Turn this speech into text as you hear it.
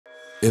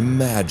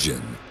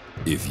Imagine,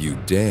 if you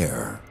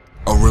dare,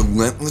 a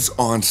relentless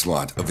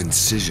onslaught of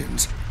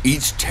incisions,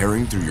 each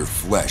tearing through your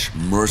flesh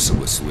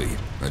mercilessly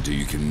until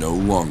you can no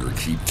longer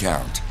keep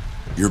count.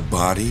 Your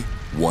body,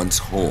 once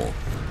whole,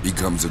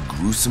 becomes a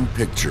gruesome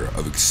picture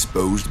of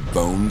exposed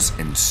bones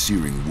and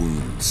searing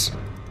wounds.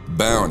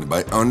 Bound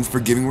by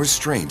unforgiving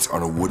restraints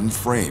on a wooden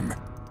frame,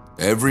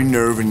 every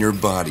nerve in your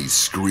body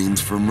screams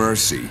for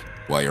mercy,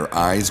 while your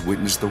eyes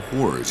witness the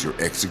horrors your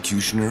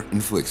executioner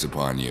inflicts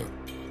upon you.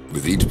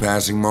 With each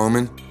passing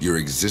moment, your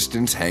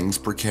existence hangs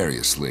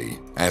precariously,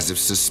 as if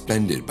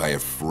suspended by a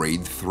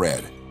frayed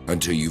thread,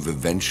 until you've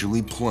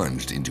eventually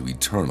plunged into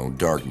eternal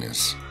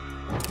darkness.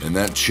 In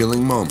that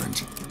chilling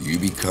moment, you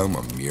become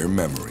a mere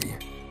memory,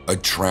 a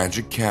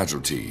tragic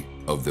casualty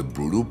of the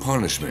brutal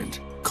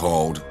punishment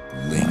called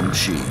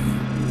Lingchi.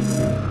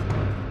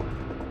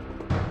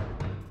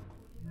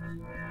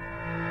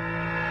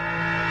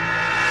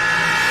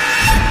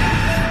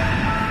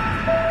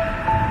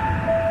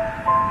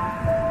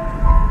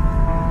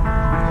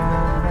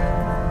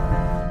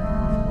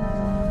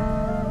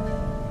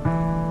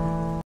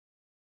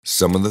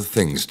 Some of the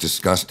things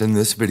discussed in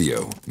this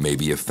video may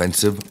be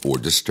offensive or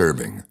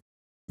disturbing.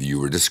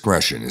 Viewer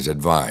discretion is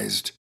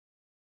advised.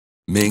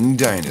 Ming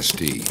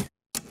Dynasty.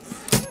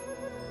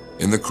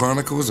 In the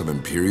chronicles of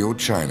Imperial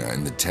China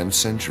in the 10th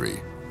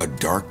century, a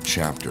dark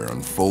chapter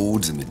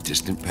unfolds in the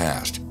distant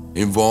past,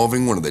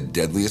 involving one of the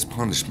deadliest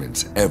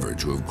punishments ever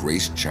to have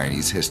graced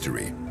Chinese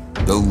history,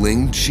 the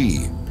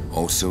Lingchi,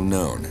 also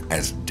known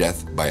as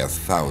death by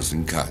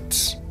 1,000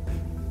 cuts.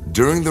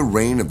 During the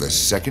reign of the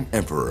second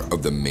emperor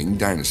of the Ming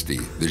Dynasty,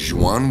 the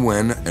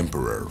Xuanwen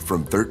Emperor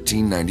from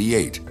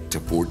 1398 to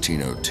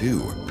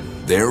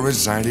 1402, there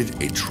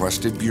resided a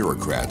trusted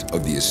bureaucrat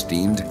of the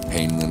esteemed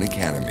Heinlin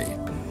Academy,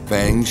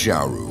 Fang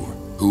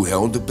Xiaoru, who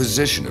held the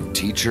position of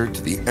teacher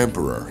to the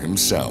emperor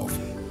himself.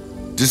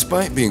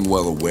 Despite being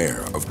well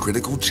aware of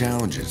critical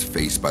challenges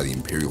faced by the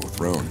imperial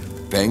throne,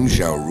 Fang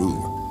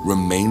Xiaoru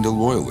remained a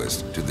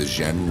loyalist to the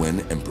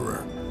Xuanwen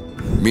Emperor.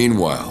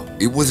 Meanwhile,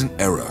 it was an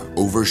era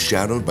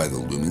overshadowed by the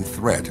looming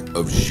threat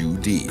of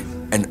Zhu Di,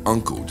 an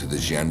uncle to the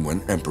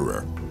Xuanwen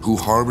Emperor, who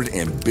harbored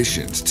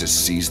ambitions to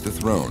seize the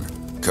throne,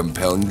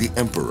 compelling the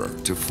emperor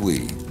to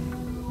flee.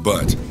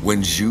 But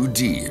when Zhu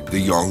Di,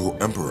 the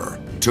Yongle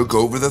Emperor, took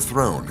over the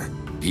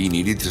throne, he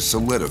needed to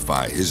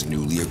solidify his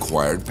newly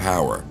acquired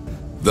power.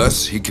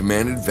 Thus, he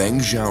commanded Fang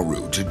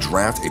Xiaoru to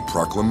draft a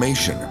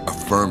proclamation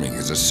affirming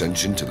his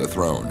ascension to the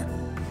throne.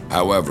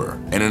 However,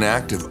 in an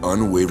act of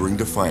unwavering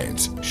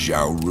defiance,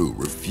 Xiaoru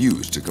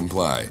refused to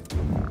comply.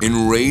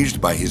 Enraged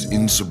by his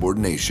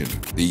insubordination,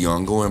 the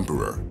Yongle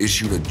Emperor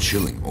issued a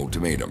chilling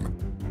ultimatum,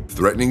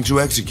 threatening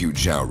to execute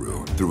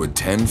Xiaoru through a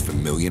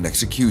 10-familian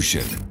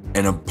execution,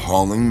 an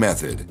appalling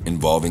method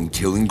involving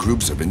killing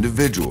groups of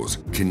individuals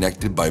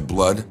connected by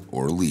blood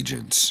or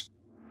allegiance.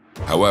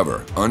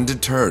 However,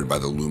 undeterred by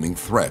the looming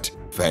threat,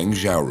 Fang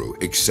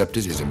Xiaoru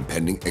accepted his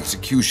impending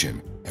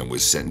execution and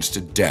was sentenced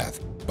to death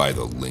by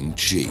the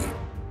Lingchi.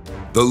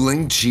 The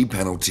Lingchi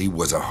penalty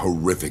was a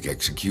horrific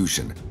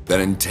execution that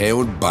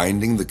entailed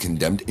binding the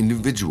condemned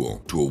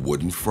individual to a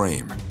wooden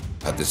frame.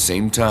 At the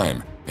same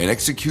time, an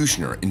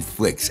executioner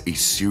inflicts a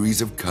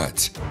series of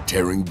cuts,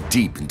 tearing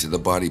deep into the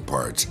body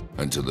parts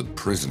until the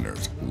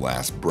prisoner's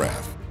last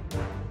breath.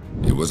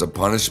 It was a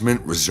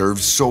punishment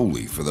reserved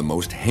solely for the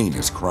most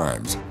heinous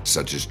crimes,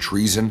 such as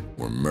treason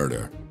or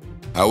murder.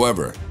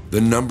 However,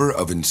 the number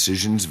of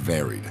incisions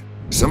varied.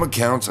 Some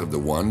accounts of the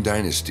Yuan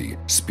dynasty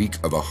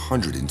speak of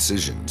 100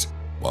 incisions,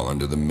 while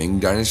under the Ming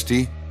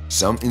dynasty,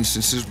 some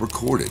instances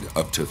recorded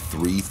up to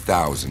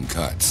 3,000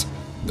 cuts.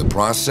 The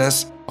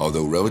process,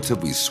 although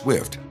relatively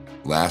swift,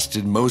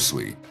 lasted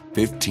mostly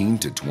 15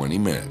 to 20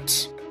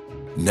 minutes.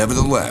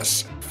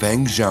 Nevertheless,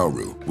 Fang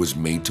Xiaoru was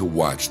made to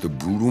watch the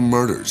brutal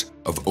murders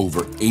of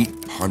over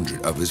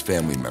 800 of his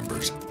family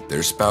members,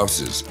 their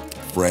spouses,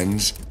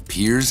 friends,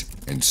 peers,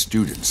 and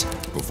students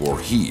before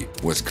he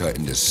was cut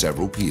into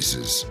several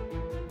pieces.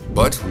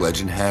 But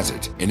legend has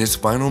it, in his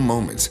final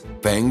moments,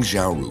 Fang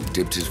Xiaoru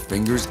dipped his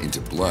fingers into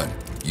blood,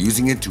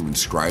 using it to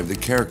inscribe the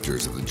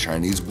characters of the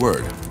Chinese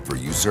word for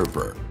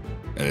usurper.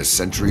 And as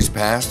centuries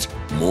passed,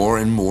 more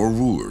and more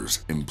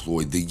rulers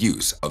employed the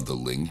use of the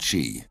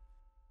Lingchi.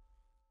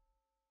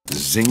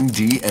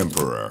 Xingdi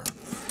Emperor.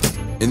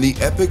 In the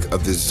epic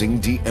of the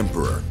Xingdi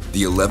Emperor,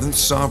 the 11th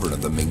sovereign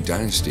of the Ming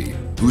Dynasty,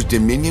 whose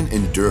dominion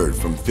endured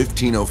from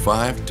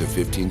 1505 to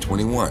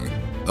 1521,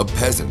 a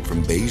peasant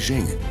from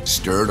Beijing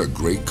stirred a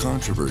great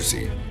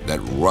controversy that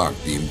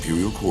rocked the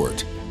imperial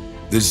court.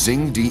 The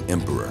Xingdi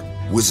Emperor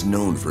was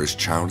known for his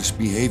childish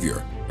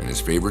behavior and his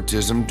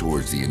favoritism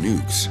towards the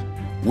eunuchs,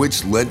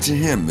 which led to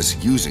him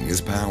misusing his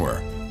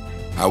power.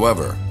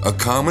 However, a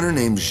commoner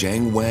named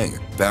Zhang Wang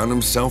found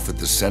himself at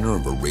the center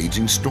of a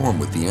raging storm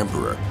with the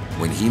emperor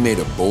when he made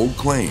a bold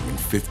claim in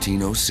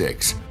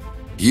 1506.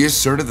 He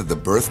asserted that the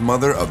birth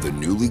mother of the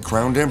newly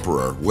crowned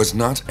emperor was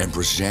not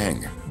Empress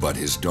Zhang, but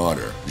his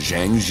daughter,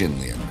 Zhang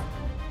Jinlian.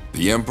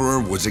 The emperor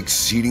was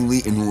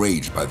exceedingly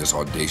enraged by this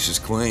audacious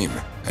claim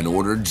and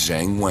ordered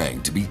Zhang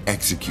Wang to be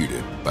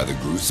executed by the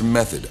gruesome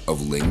method of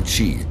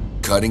Lingchi,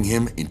 cutting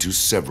him into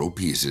several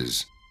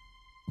pieces.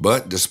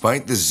 But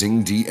despite the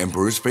Xingdi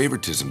emperor's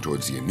favoritism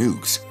towards the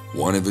eunuchs,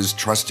 one of his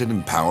trusted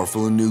and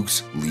powerful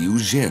eunuchs, Liu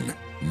Jin,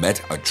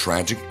 met a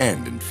tragic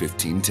end in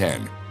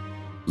 1510.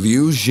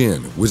 Liu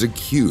Jin was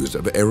accused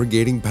of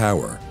arrogating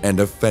power and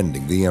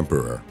offending the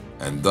emperor,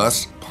 and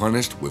thus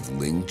punished with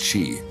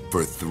Lingchi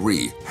for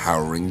 3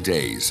 harrowing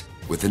days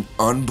with an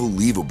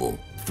unbelievable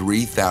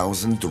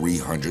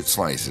 3,300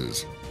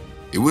 slices.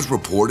 It was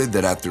reported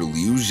that after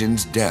Liu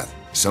Jin's death,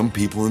 some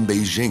people in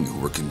Beijing who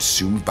were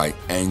consumed by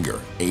anger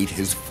ate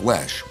his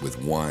flesh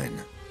with wine.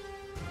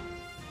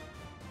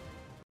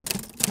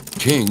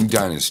 Qing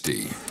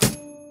Dynasty.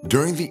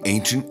 During the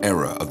ancient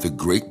era of the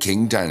Great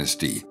Qing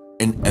Dynasty,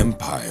 an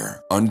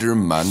empire under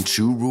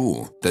Manchu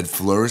rule that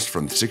flourished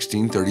from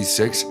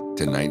 1636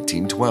 to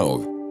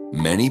 1912,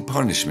 many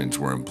punishments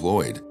were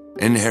employed,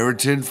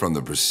 inherited from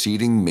the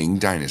preceding Ming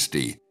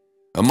Dynasty.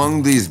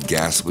 Among these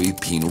ghastly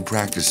penal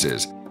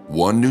practices,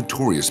 one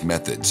notorious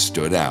method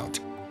stood out: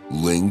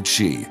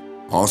 Lingchi,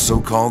 also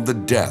called the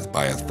death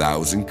by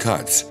 1,000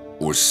 cuts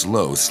or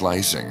slow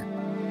slicing.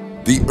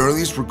 The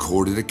earliest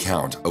recorded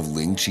account of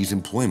Lingchi's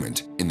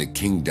employment in the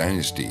Qing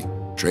Dynasty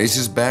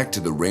traces back to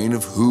the reign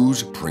of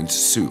Hu's Prince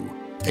Su,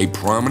 a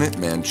prominent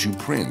Manchu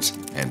prince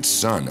and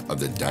son of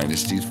the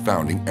dynasty's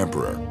founding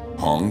emperor,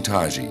 Hong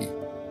Taji.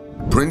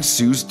 Prince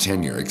Su's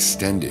tenure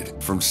extended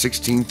from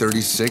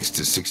 1636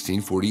 to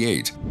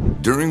 1648,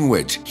 during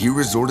which he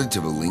resorted to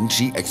the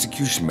Lingchi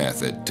execution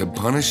method to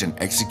punish and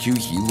execute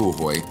He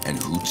Luohui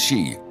and Hu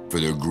Qi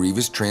for their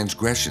grievous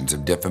transgressions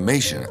of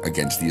defamation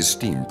against the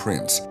esteemed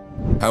prince.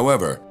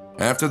 However,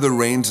 after the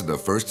reigns of the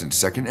first and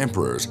second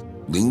emperors,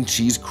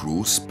 Lingchi's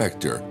cruel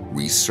specter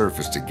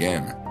resurfaced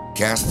again,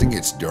 casting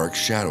its dark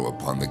shadow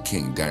upon the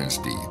Qing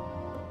dynasty.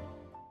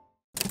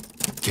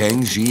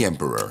 Kangxi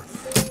Emperor.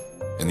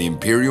 In the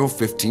imperial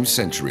 15th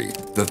century,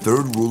 the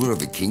third ruler of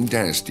the Qing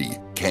dynasty,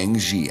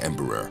 Kangxi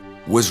Emperor,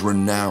 was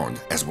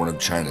renowned as one of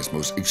China's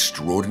most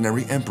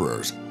extraordinary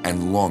emperors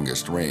and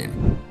longest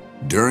reign.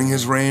 During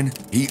his reign,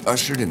 he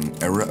ushered in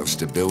an era of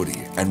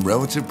stability and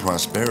relative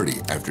prosperity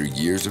after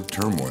years of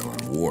turmoil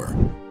and war.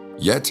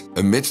 Yet,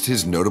 amidst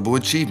his notable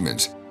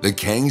achievements, the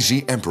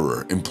Kangxi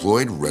Emperor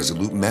employed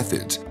resolute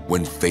methods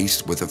when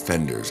faced with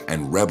offenders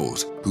and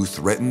rebels who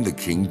threatened the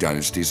Qing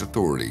dynasty's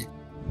authority.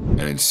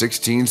 And in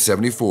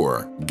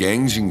 1674,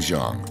 Gang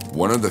Xingzhang,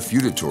 one of the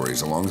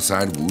feudatories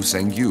alongside Wu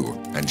Sengyu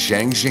and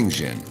Shang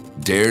Xingjin,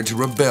 dared to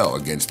rebel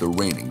against the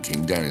reigning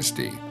Qing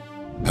dynasty.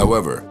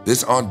 However,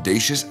 this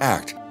audacious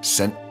act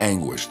sent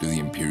anguish through the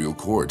imperial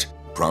court,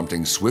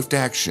 prompting swift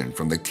action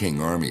from the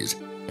Qing armies,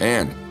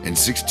 and in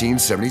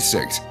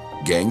 1676,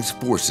 Gang's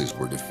forces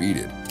were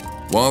defeated,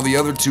 while the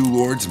other 2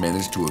 lords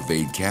managed to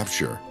evade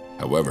capture.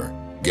 However,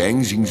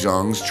 Gang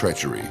Xingzhang's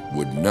treachery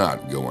would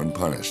not go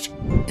unpunished.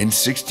 In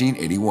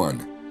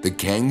 1681, the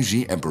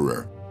Kangxi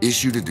Emperor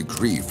issued a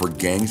decree for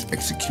Gang's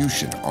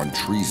execution on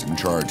treason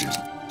charges,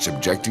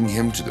 subjecting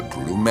him to the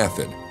brutal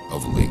method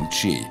of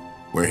Lingchi,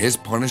 where his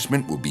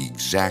punishment would be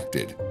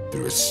exacted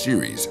through a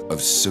series of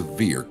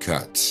severe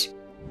cuts.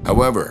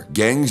 However,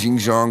 Gang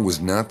Xingzhang was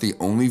not the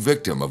only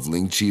victim of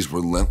Lingchi's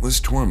relentless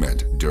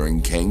torment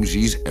during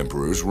Kangxi's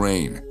emperor's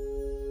reign.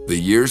 The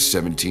year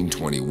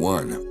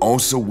 1721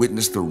 also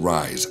witnessed the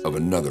rise of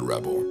another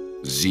rebel,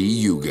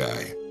 Zi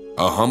Yugai,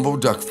 a humble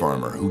duck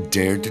farmer who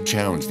dared to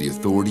challenge the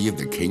authority of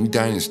the Qing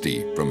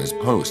dynasty from his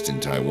post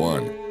in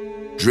Taiwan.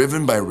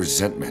 Driven by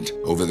resentment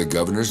over the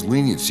governor's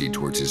leniency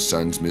towards his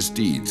son's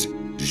misdeeds,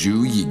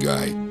 Zhu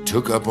Yigai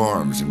took up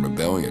arms in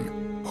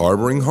rebellion,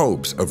 harboring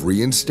hopes of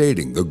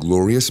reinstating the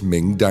glorious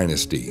Ming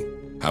dynasty.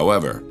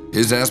 However,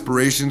 his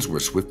aspirations were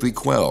swiftly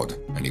quelled,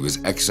 and he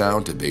was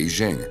exiled to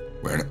Beijing,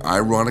 where an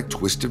ironic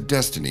twist of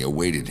destiny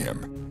awaited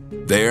him.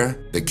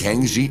 There, the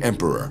Kangxi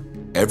Emperor,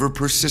 ever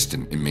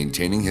persistent in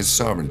maintaining his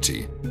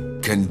sovereignty,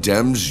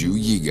 condemned Zhu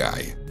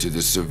Yigai to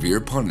the severe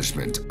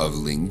punishment of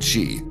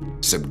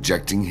Lingchi,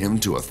 subjecting him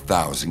to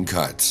 1,000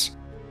 cuts.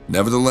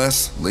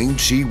 Nevertheless,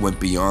 Lingchi went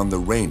beyond the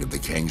reign of the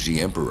Kangxi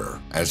Emperor,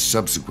 as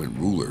subsequent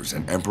rulers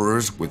and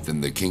emperors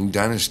within the Qing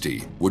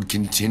dynasty would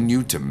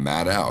continue to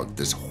mete out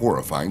this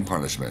horrifying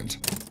punishment.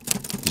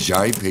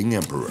 Xiaoping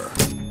Emperor.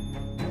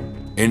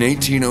 In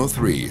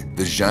 1803,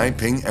 the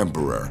Xiaoping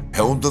Emperor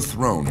held the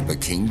throne of the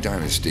Qing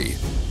dynasty.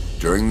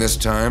 During this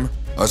time,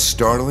 a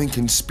startling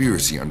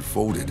conspiracy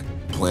unfolded,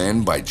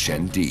 planned by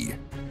Chen Di.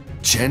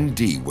 Chen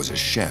Di was a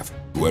chef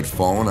who had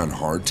fallen on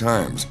hard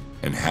times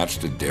and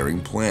hatched a daring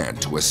plan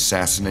to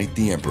assassinate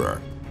the emperor.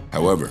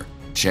 However,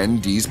 Chen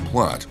Di's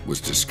plot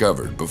was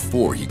discovered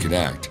before he could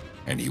act,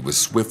 and he was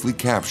swiftly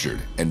captured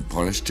and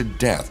punished to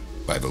death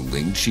by the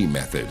Lingchi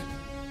method.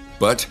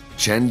 But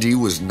Chen Di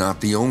was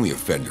not the only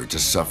offender to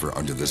suffer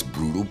under this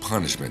brutal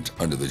punishment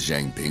under the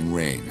Xiaoping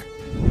reign.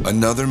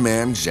 Another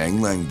man, Zhang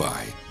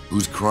Langbai,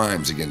 whose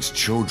crimes against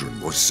children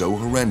were so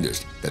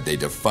horrendous that they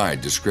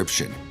defied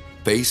description,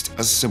 faced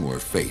a similar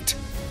fate.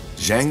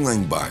 Zhang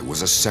Langbai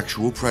was a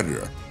sexual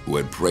predator who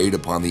had preyed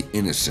upon the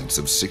innocence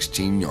of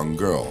 16 young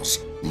girls,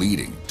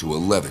 leading to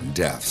 11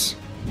 deaths.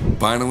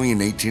 Finally, in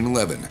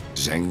 1811,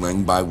 Zhang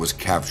Lengbai was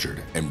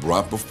captured and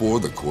brought before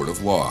the court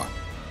of law.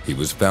 He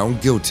was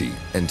found guilty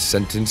and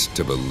sentenced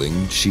to the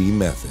Lingchi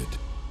method.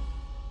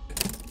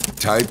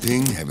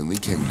 Taiping Heavenly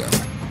Kingdom.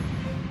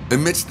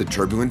 Amidst the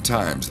turbulent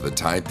times of the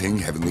Taiping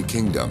Heavenly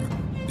Kingdom,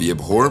 the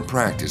abhorrent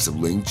practice of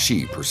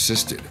Lingchi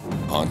persisted,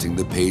 haunting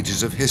the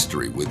pages of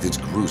history with its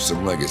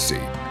gruesome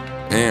legacy.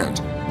 And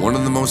one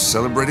of the most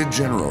celebrated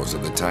generals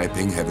of the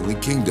Taiping Heavenly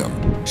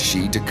Kingdom,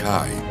 Shi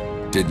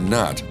Dekai, did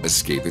not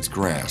escape its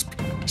grasp,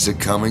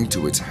 succumbing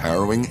to its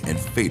harrowing and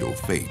fatal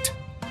fate.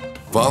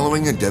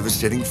 Following a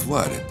devastating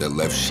flood that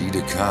left Shi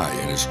Dekai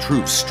and his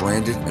troops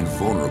stranded and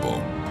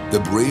vulnerable, the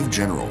brave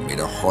general made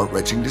a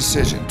heart-wrenching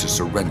decision to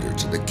surrender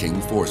to the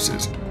Qing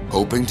forces,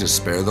 hoping to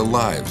spare the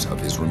lives of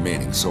his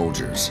remaining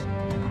soldiers.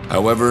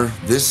 However,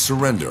 this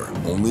surrender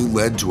only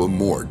led to a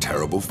more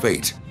terrible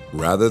fate.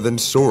 Rather than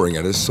soaring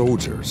at his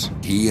soldiers,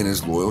 he and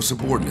his loyal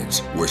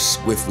subordinates were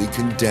swiftly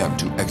condemned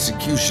to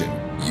execution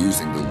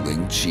using the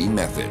Lingchi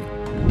method.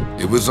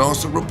 It was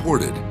also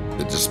reported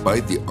that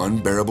despite the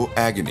unbearable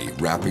agony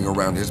wrapping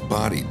around his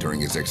body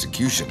during his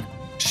execution,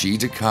 Shi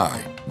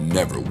Dekai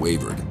never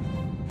wavered.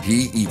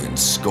 He even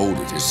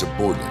scolded his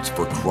subordinates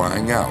for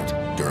crying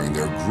out during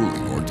their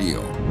grueling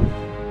ordeal.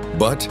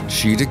 But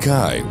Shi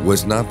Dekai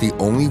was not the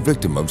only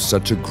victim of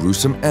such a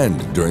gruesome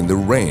end during the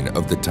reign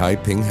of the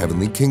Taiping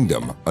Heavenly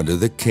Kingdom under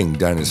the Qing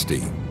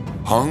dynasty.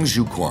 Hong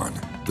Zhuquan,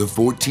 the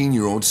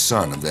 14-year-old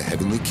son of the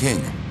Heavenly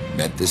King,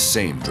 met the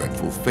same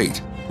dreadful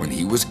fate when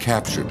he was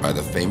captured by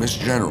the famous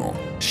general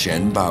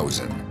Shen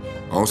Baozhen,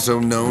 also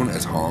known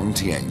as Hong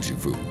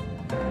Tianjifu.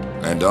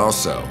 And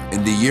also,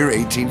 in the year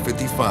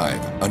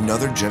 1855,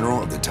 another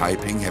general of the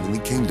Taiping Heavenly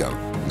Kingdom,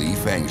 Li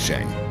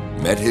Fangsheng,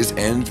 met his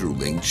end through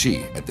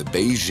Lingchi at the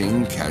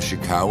Beijing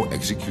Kashikao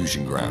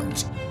execution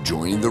grounds,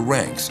 joining the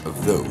ranks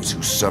of those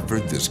who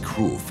suffered this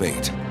cruel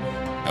fate.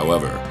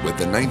 However, with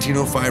the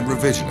 1905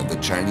 revision of the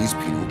Chinese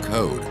Penal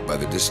Code by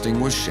the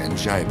distinguished Shen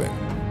Zhaiben,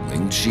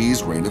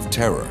 Lingchi's reign of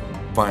terror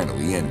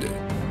finally ended,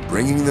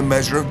 bringing the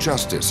measure of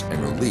justice and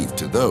relief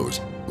to those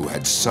who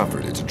had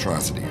suffered its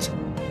atrocities.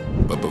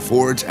 But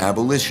before its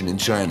abolition in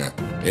China,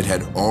 it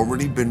had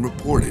already been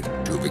reported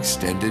to have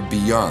extended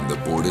beyond the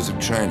borders of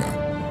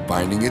China,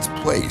 finding its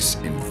place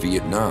in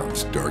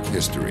Vietnam's dark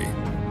history.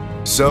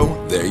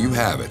 So, there you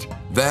have it.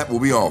 That will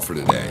be all for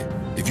today.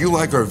 If you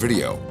like our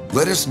video,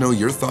 let us know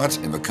your thoughts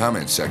in the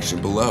comments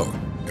section below.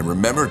 And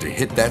remember to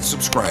hit that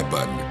subscribe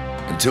button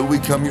until we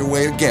come your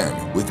way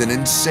again with an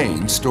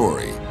insane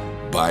story.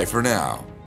 Bye for now.